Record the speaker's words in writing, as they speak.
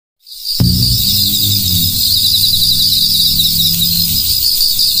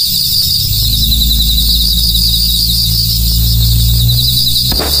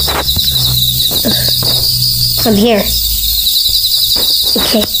I'm here. Okay.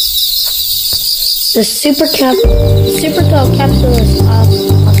 The super tall capsule is off the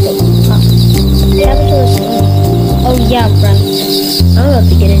top. The capsule is oh yeah, right. I'm about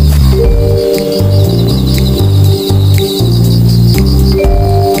to get in.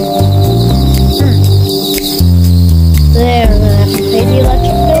 There, I'm gonna have to pay the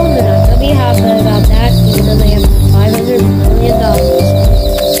electric bill, and they're not gonna be happy about that, even though they have $500 million.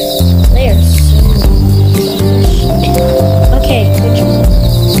 They're so selfish. Okay, which one? I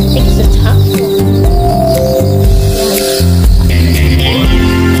think it's the top one.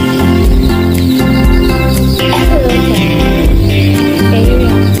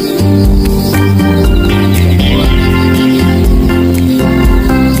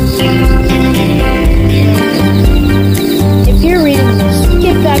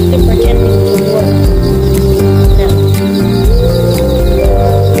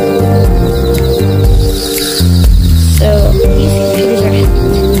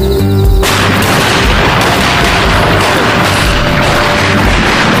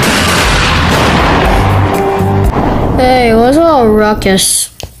 Hey, what's all ruckus?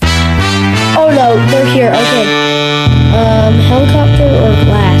 Oh no, they're here. Okay. Helicopter or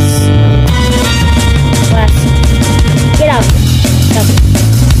glass? Glass. Get out.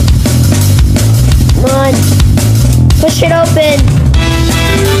 Come on. Push it open.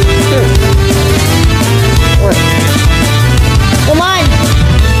 Come on.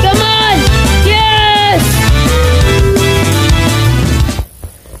 Come on. Yes.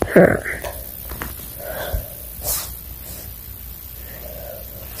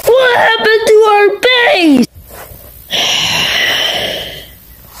 What happened to our base?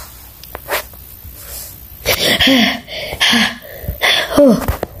 Oh,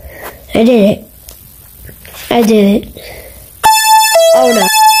 I did it. I did it. Oh no.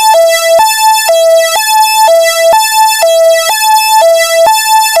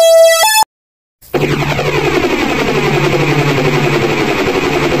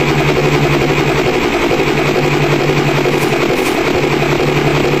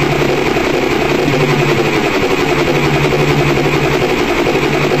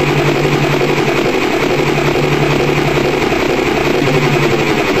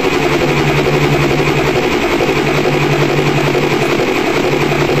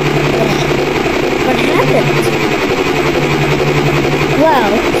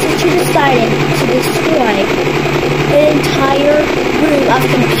 Well, since you decided to destroy an entire room of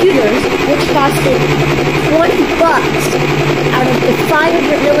computers, which costed $20 out of the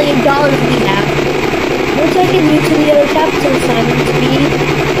 $500 million we have, we're taking you to the other capital assignment to be,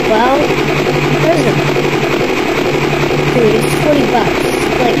 well, in prison. Dude, it's $20.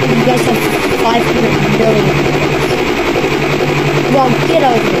 Like, you guys have $500 million. Well, get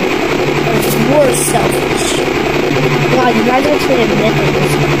over it. You're selfish. Wow, you guys actually admit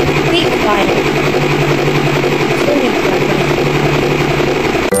this. Be quiet.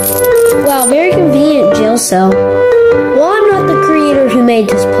 Wow, very convenient jail cell. Well, I'm not the creator who made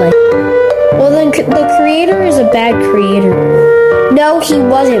this place. Well, then the creator is a bad creator. No, he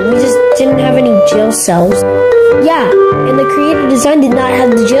wasn't. We just didn't have any jail cells. Yeah, and the creator design did not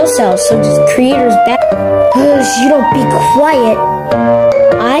have the jail cells, so the creator's bad. You don't be quiet.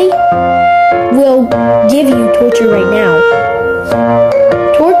 I will give you torture right now.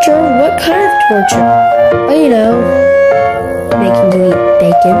 Torture? What kind of torture? Well, you know, making you eat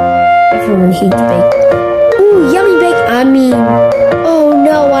bacon. Everyone hates bacon. Ooh, yummy bacon. I mean, oh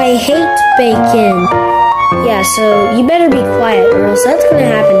no, I hate bacon. Yeah, so you better be quiet or else that's gonna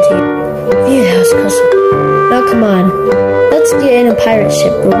happen to you. Phew, that was close. Now come on, let's get in a pirate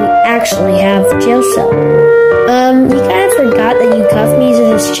ship where we actually have jail cell. You kind of forgot that you cuffed me to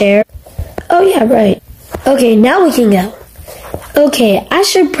this chair. Oh yeah, right. Okay, now we can go. Okay, I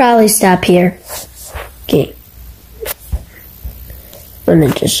should probably stop here. Okay. Let me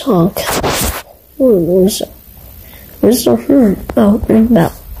just honk. Ooh, where's the Oh, ring the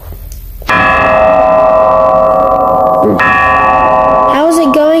bell. How's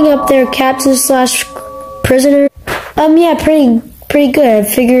it going up there, captain/prisoner? Yeah, pretty good. I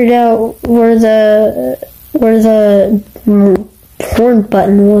figured out where the horn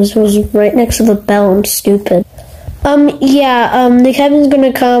button was right next to the bell. I'm stupid. The captain's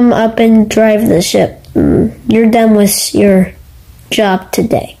gonna come up and drive the ship. You're done with your job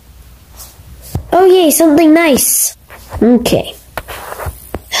today. Oh yay, something nice. Okay.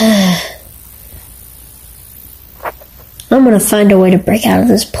 I'm gonna find a way to break out of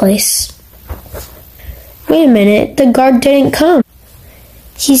this place. Wait a minute, the guard didn't come.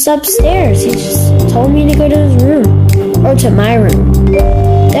 He's upstairs. He just told me to go to his room. Or to my room.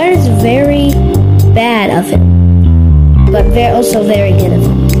 That is very bad of him, but also very good of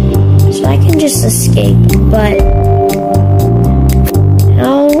him. So I can just escape, but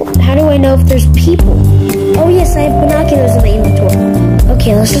how do I know if there's people? Oh yes, I have binoculars in the inventory.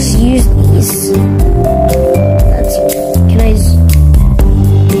 Okay, let's just use these. Can I?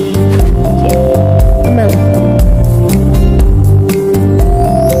 Okay, come on.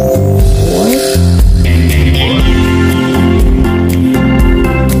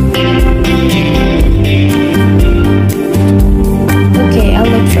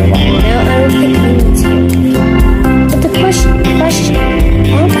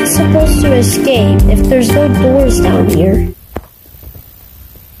 To escape if there's no doors down here.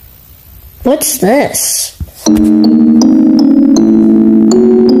 What's this?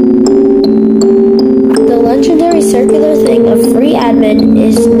 The legendary circular thing of free admin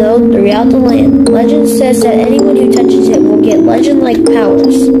is known throughout the land. Legend says that anyone who touches it will get legend-like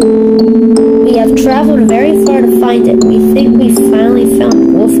powers. We have traveled very far to find it. We think we finally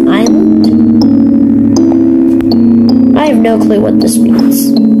found Wolf Island. I have no clue what this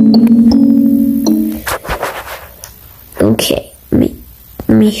means. Okay, me.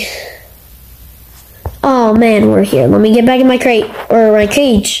 Oh man, we're here. Let me get back in my crate, or my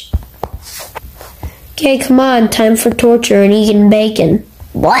cage. Okay, come on, time for torture and eating bacon.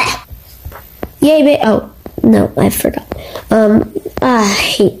 What? Yay, oh, no, I forgot. I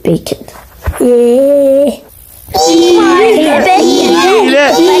hate bacon. Yeah. I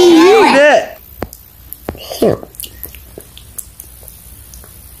hate bacon.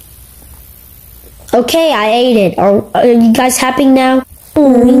 Okay, I ate it. Are you guys happy now?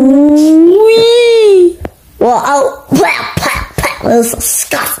 Well, this is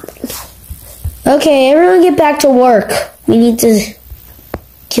disgusting. Okay, everyone get back to work. We need to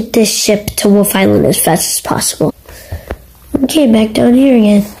get this ship to Wolf Island as fast as possible. Okay, back down here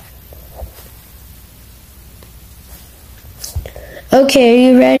again. Okay,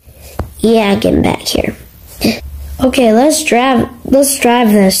 are you ready? Yeah, getting back here. Okay, let's drive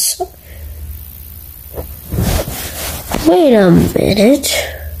this. Wait a minute.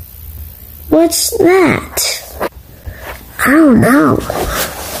 What's that? I don't know.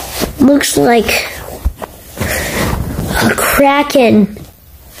 Looks like a kraken.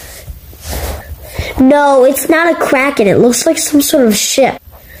 No, it's not a kraken. It looks like some sort of ship.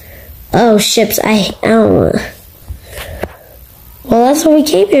 Oh, ships. I don't want. Well, that's what we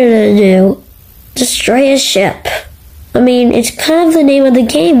came here to do. Destroy a ship. I mean, it's kind of the name of the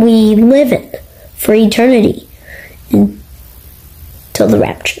game we live in for eternity. Till the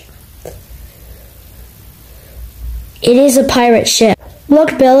rapture. It is a pirate ship.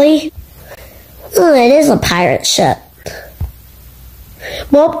 Look, Billy. Oh, it is a pirate ship.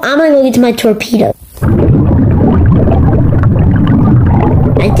 Well, I'm gonna go get to my torpedo.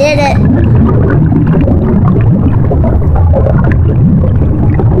 I did it.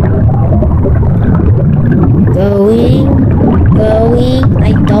 Going.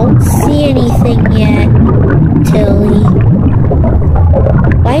 I don't see anything yet, Tilly.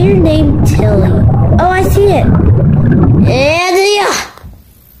 Why your name Tilly? Oh, I see it. And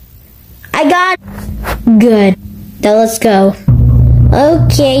I got it. Good. Now let's go.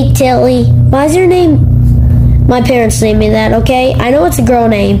 Okay, Tilly. Why is your name? My parents named me that, okay? I know it's a girl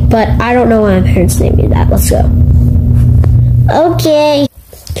name, but I don't know why my parents named me that. Let's go. Okay.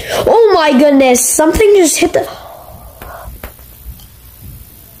 Oh my goodness. Something just hit the...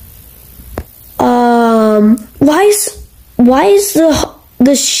 Why is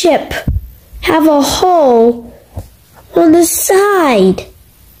the ship have a hole on the side?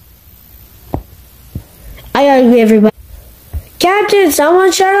 I gotta get everybody. Captain,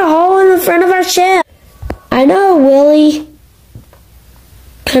 someone shot a hole in the front of our ship. I know, Willie.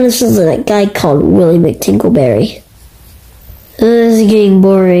 Kind of sounds like that guy called Willie McTinkleberry. This is getting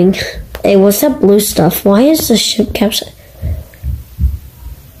boring. Hey, what's that blue stuff? Why is the ship capsized?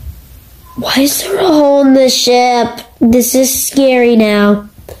 Why is there a hole in the ship? This is scary now.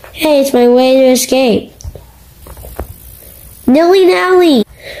 Hey, it's my way to escape. Nilly Nally.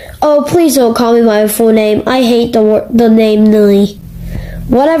 Oh, please don't call me my full name. I hate the name Nilly.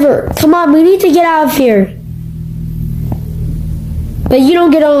 Whatever. Come on, we need to get out of here. But you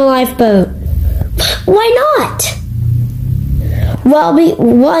don't get on a lifeboat. Why not? Well,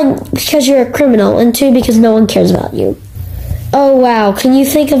 one, because you're a criminal, and two, because no one cares about you. Oh wow, can you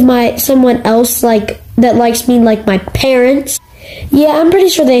think of someone else that likes me like my parents? Yeah, I'm pretty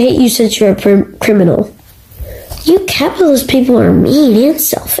sure they hate you since you're a criminal. You capitalist people are mean and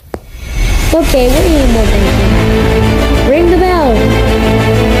selfish. Okay, we're eating more bacon. Ring the bell.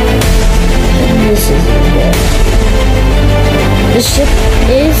 This isn't good. The ship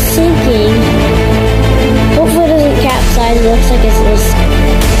is sinking. Yeah, it looks like it's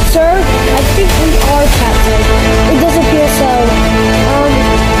Sir, I think we are captain. It does appear so.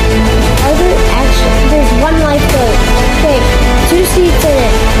 Are there actually? There's one lifeboat. Okay, 2 seats in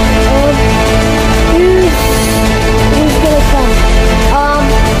it. Who's gonna come?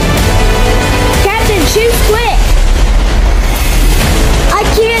 Captain, choose quick. I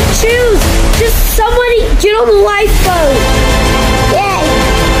can't choose. Just somebody get on the lifeboat. Yay!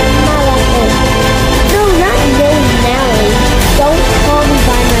 My lifeboat. No, not Nilly Nally. Don't call me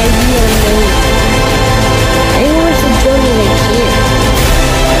by my real name. Anyone wants to join me, they can.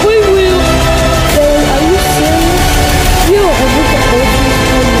 We will. Billy, are you serious? You are with the ocean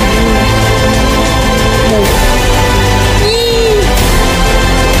from the moon. No.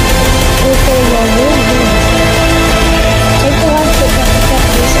 Okay, well, we'll do. Take the lifeboat back to catch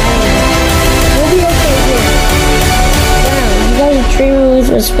this island. We'll be okay here. Wow, you guys are treating me with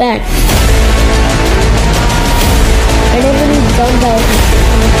respect. I never need dumbbells and treat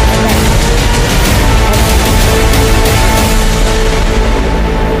me with respect.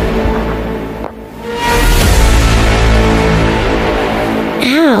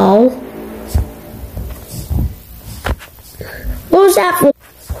 Ow. What was that for?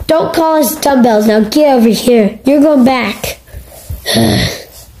 Don't call us dumbbells. Now get over here. You're going back.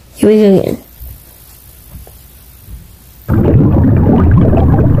 Here we go again.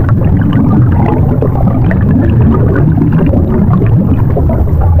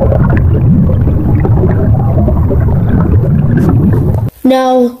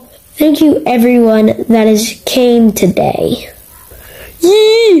 No, thank you everyone that has came today.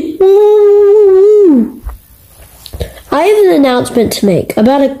 Yee! Woo! I have an announcement to make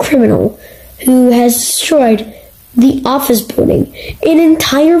about a criminal who has destroyed the office building, an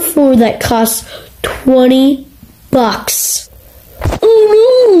entire floor that costs $20. Oh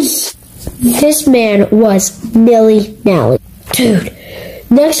no! This man was Nilly Nally. Dude,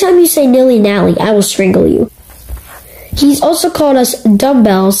 next time you say Nilly Nally, I will strangle you. He's also called us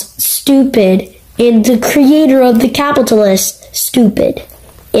dumbbells, stupid, and the creator of the capitalist, stupid.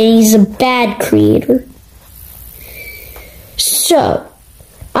 And he's a bad creator. So,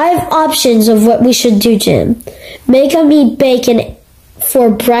 I have options of what we should do to him. Make him eat bacon for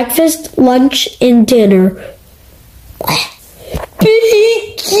breakfast, lunch, and dinner.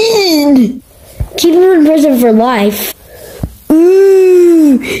 Bacon! Keep him in prison for life.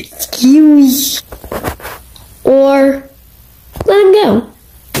 Ooh, excuse me. Or let him go.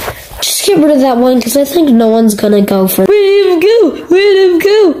 Just get rid of that one because I think no one's gonna go for. Let him go! Let him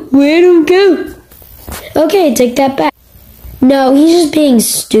go! Let him go! Okay, take that back. No, he's just being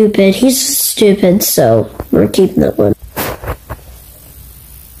stupid. He's just stupid, so we're keeping that one.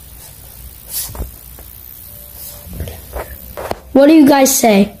 What do you guys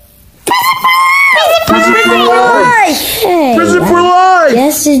say? Prison for life! Hey, Prison for life!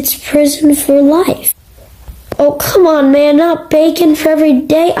 yes, it's prison for life. Oh, come on, man. Not bacon for every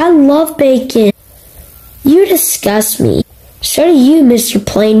day. I love bacon. You disgust me. So do you, Mr.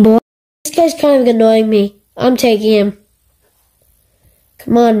 Plain Boy. This guy's kind of annoying me. I'm taking him.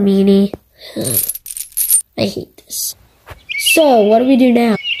 Come on, meanie. I hate this. So, what do we do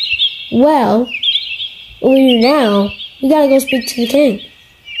now? Well, what we do now, we gotta go speak to the king.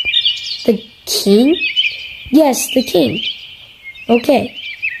 The king? Yes, the king. Okay.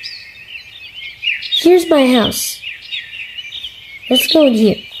 Here's my house. Let's go in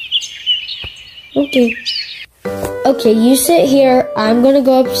here. Okay. Okay, you sit here. I'm gonna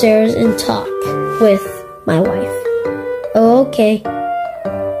go upstairs and talk with my wife. Oh, okay.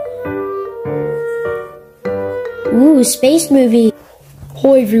 Ooh, space movie.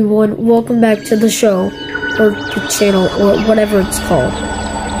 Hi everyone, welcome back to the show, or the channel, or whatever it's called.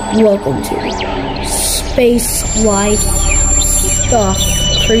 Welcome to Space Life Stuff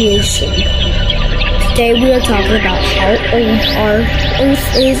Creation. Today we are talking about how old our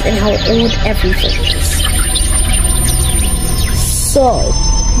Earth is and how old everything is. So,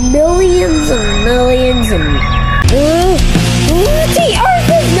 millions and millions and... the Earth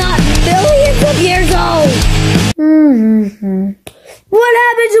is not millions of years old! What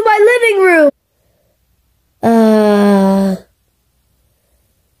happened to my living room?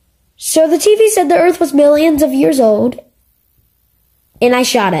 So the TV said the Earth was millions of years old, and I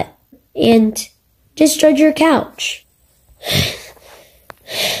shot it, and destroyed your couch.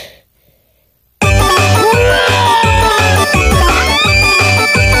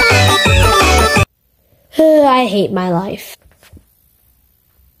 I hate my life.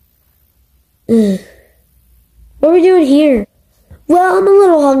 What are we doing here? Well, I'm a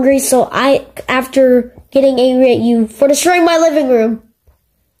little hungry, so after getting angry at you for destroying my living room,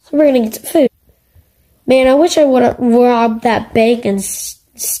 so we're gonna get some food. Man, I wish I would have robbed that bank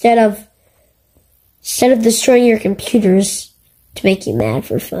instead of destroying your computers to make you mad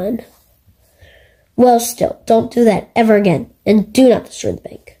for fun. Well, still, don't do that ever again, and do not destroy the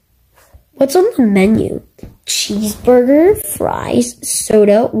bank. What's on the menu? Cheeseburger, fries,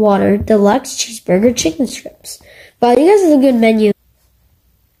 soda, water, deluxe cheeseburger, chicken strips. Wow, you guys have a good menu.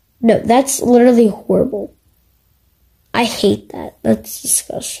 No, that's literally horrible. I hate that. That's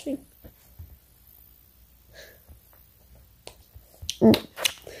disgusting.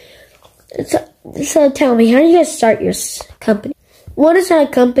 So tell me, how do you guys start your company? One is not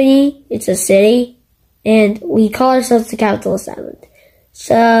a company, it's a city, and we call ourselves the Capitalist Island.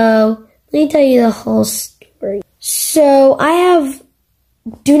 So, let me tell you the whole story. So,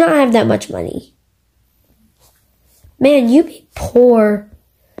 do not have that much money. Man, you be poor.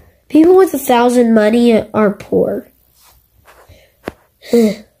 People with 1,000 money are poor.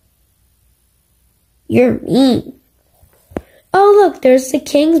 You're mean. Oh, look, there's the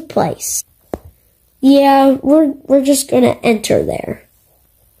king's place. Yeah, we're just gonna enter there.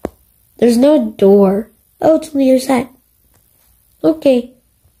 There's no door. Oh, it's on the other side. Okay.